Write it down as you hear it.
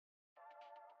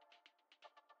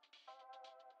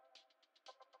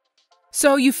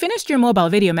So you finished your mobile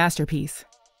video masterpiece.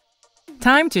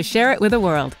 Time to share it with the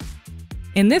world.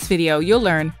 In this video, you'll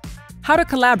learn how to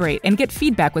collaborate and get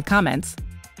feedback with comments,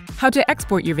 how to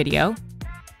export your video,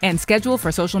 and schedule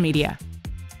for social media.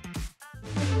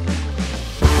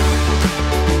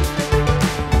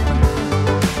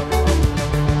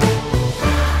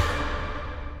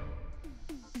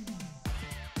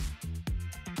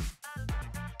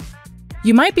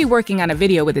 You might be working on a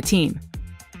video with a team,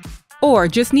 or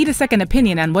just need a second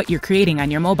opinion on what you're creating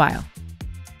on your mobile.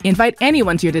 Invite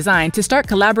anyone to your design to start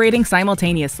collaborating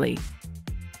simultaneously.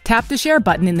 Tap the Share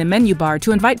button in the menu bar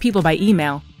to invite people by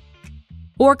email,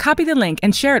 or copy the link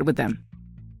and share it with them.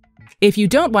 If you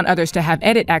don't want others to have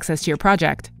edit access to your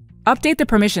project, update the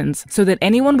permissions so that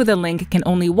anyone with a link can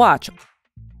only watch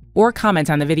or comment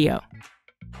on the video.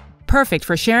 Perfect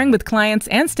for sharing with clients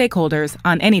and stakeholders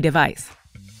on any device.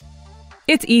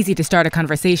 It's easy to start a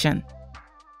conversation.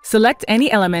 Select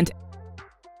any element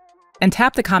and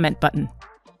tap the comment button.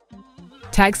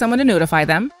 Tag someone to notify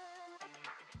them,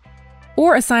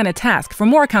 or assign a task for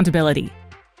more accountability.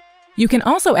 You can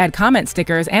also add comment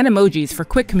stickers and emojis for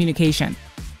quick communication.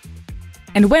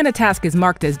 And when a task is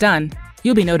marked as done,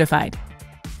 you'll be notified.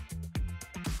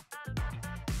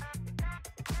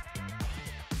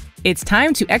 It's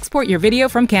time to export your video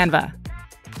from Canva.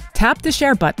 Tap the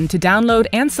Share button to download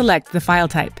and select the file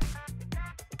type.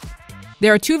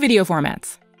 There are two video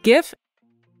formats, GIF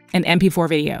and MP4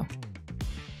 video.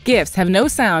 GIFs have no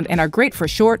sound and are great for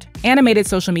short, animated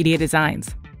social media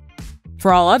designs.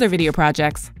 For all other video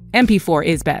projects, MP4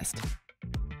 is best.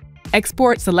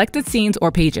 Export selected scenes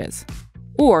or pages,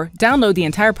 or download the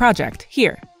entire project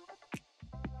here.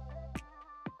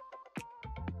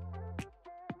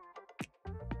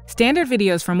 Standard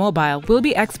videos for mobile will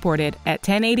be exported at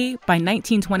 1080 by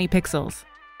 1920 pixels,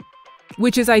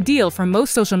 which is ideal for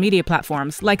most social media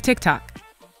platforms like TikTok.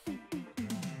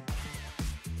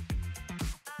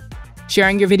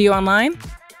 Sharing your video online?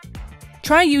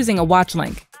 Try using a watch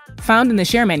link, found in the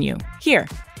Share menu, here.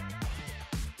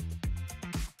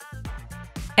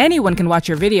 Anyone can watch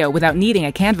your video without needing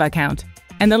a Canva account,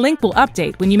 and the link will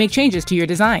update when you make changes to your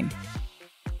design.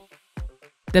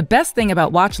 The best thing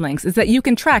about watch links is that you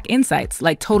can track insights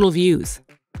like total views.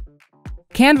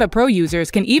 Canva Pro users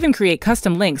can even create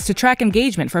custom links to track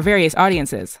engagement for various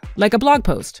audiences, like a blog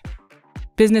post,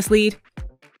 business lead,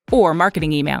 or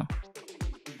marketing email.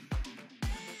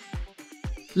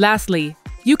 Lastly,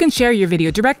 you can share your video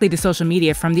directly to social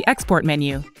media from the Export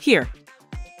menu, here.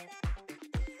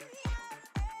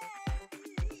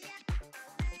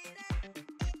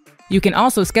 You can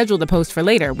also schedule the post for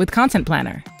later with Content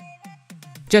Planner.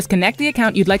 Just connect the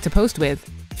account you'd like to post with,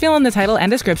 fill in the title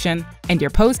and description, and your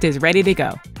post is ready to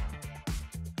go.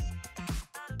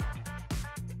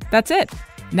 That's it!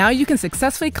 Now you can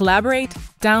successfully collaborate,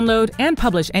 download, and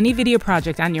publish any video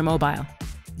project on your mobile.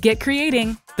 Get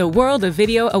creating! The world of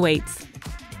video awaits.